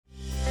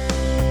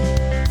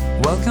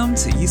Welcome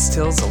to East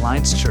Hills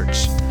Alliance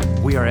Church.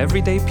 We are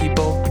everyday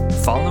people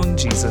following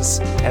Jesus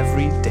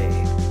every day.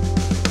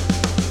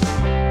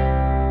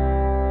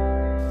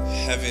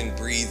 Heaven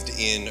breathed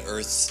in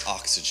earth's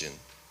oxygen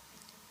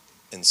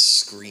and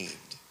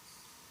screamed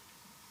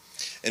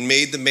and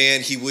made the man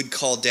he would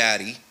call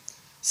daddy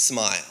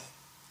smile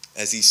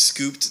as he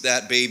scooped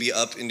that baby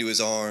up into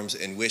his arms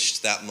and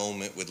wished that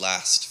moment would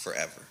last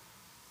forever.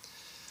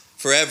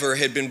 Forever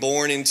had been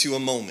born into a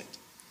moment,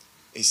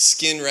 a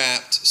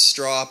skin-wrapped,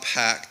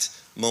 straw-packed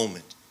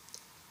moment,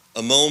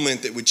 a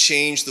moment that would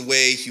change the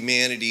way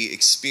humanity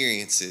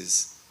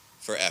experiences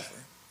forever.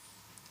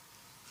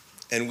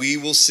 And we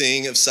will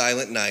sing of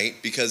Silent Night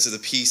because of the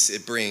peace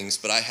it brings,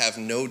 but I have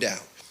no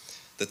doubt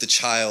that the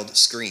child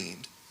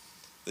screamed,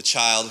 the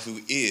child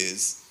who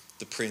is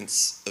the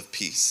Prince of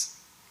Peace.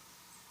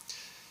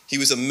 He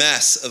was a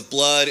mess of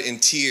blood and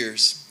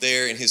tears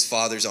there in his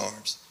Father's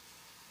arms.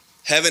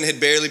 Heaven had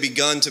barely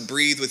begun to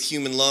breathe with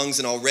human lungs,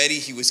 and already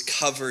he was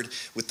covered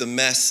with the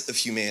mess of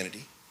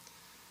humanity.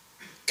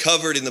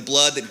 Covered in the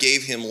blood that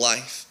gave him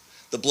life,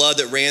 the blood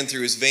that ran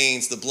through his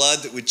veins, the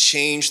blood that would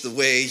change the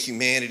way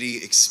humanity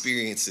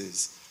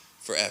experiences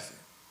forever.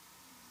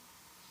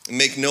 And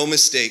make no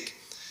mistake,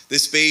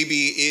 this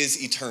baby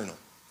is eternal.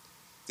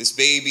 This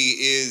baby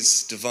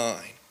is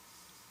divine.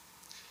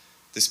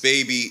 This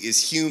baby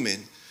is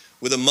human,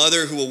 with a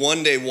mother who will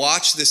one day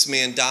watch this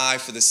man die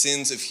for the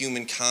sins of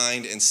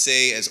humankind and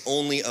say, as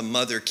only a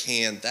mother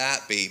can,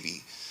 that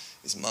baby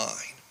is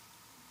mine.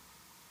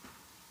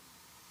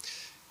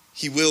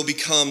 He will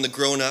become the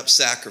grown-up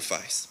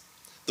sacrifice,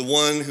 the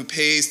one who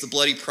pays the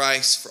bloody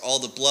price for all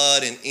the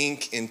blood and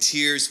ink and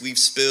tears we've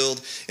spilled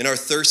in our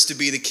thirst to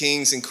be the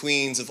kings and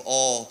queens of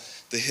all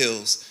the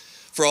hills,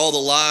 for all the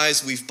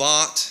lies we've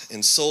bought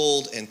and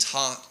sold and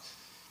taught.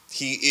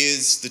 He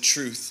is the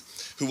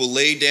truth, who will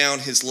lay down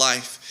his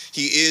life.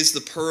 He is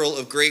the pearl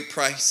of great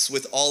price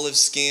with olive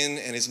skin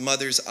and his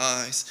mother's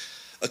eyes,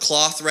 a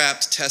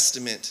cloth-wrapped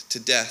testament to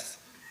death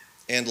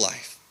and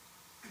life.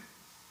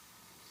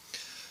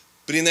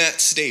 But in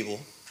that stable,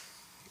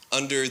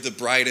 under the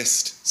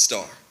brightest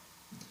star,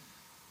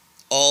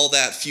 all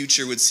that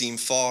future would seem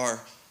far,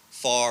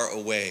 far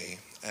away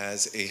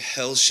as a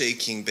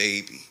hell-shaking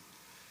baby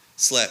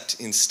slept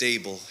in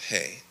stable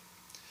hay.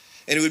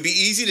 And it would be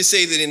easy to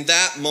say that in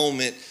that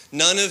moment,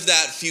 none of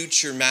that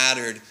future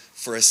mattered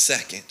for a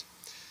second.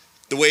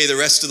 The way the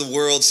rest of the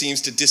world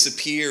seems to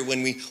disappear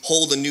when we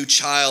hold a new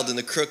child in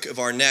the crook of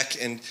our neck,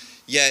 and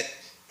yet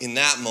in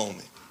that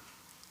moment,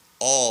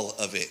 all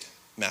of it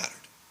mattered.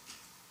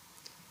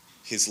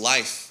 His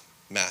life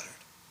mattered.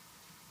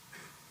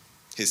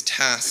 His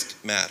task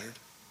mattered.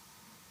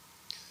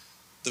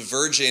 The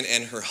virgin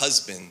and her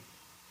husband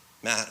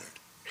mattered.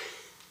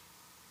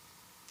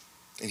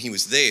 And he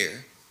was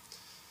there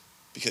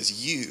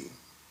because you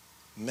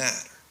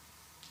matter.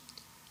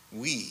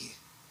 We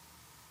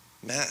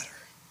matter.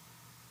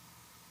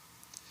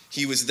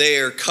 He was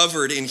there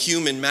covered in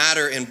human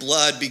matter and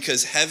blood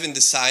because heaven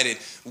decided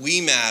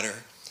we matter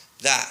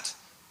that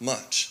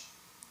much.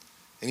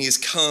 And he has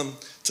come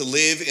to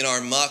live in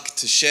our muck,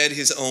 to shed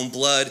his own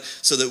blood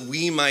so that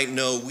we might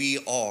know we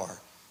are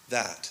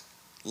that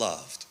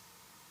loved.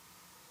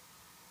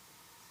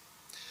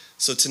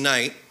 So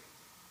tonight,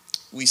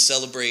 we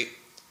celebrate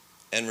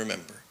and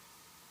remember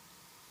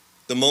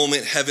the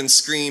moment heaven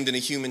screamed in a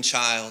human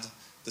child,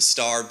 the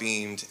star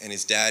beamed, and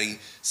his daddy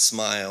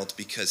smiled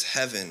because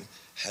heaven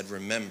had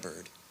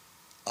remembered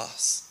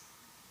us.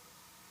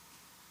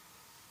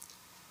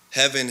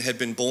 Heaven had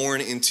been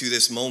born into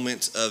this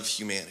moment of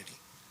humanity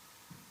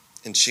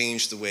and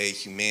changed the way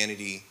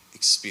humanity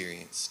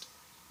experienced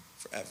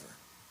forever.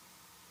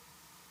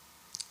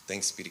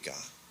 Thanks be to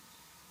God.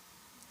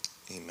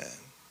 Amen.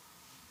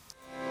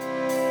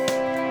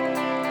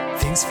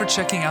 Thanks for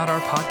checking out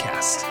our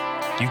podcast.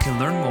 You can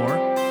learn more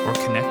or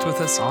connect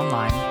with us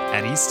online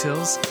at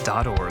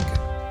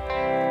easthills.org.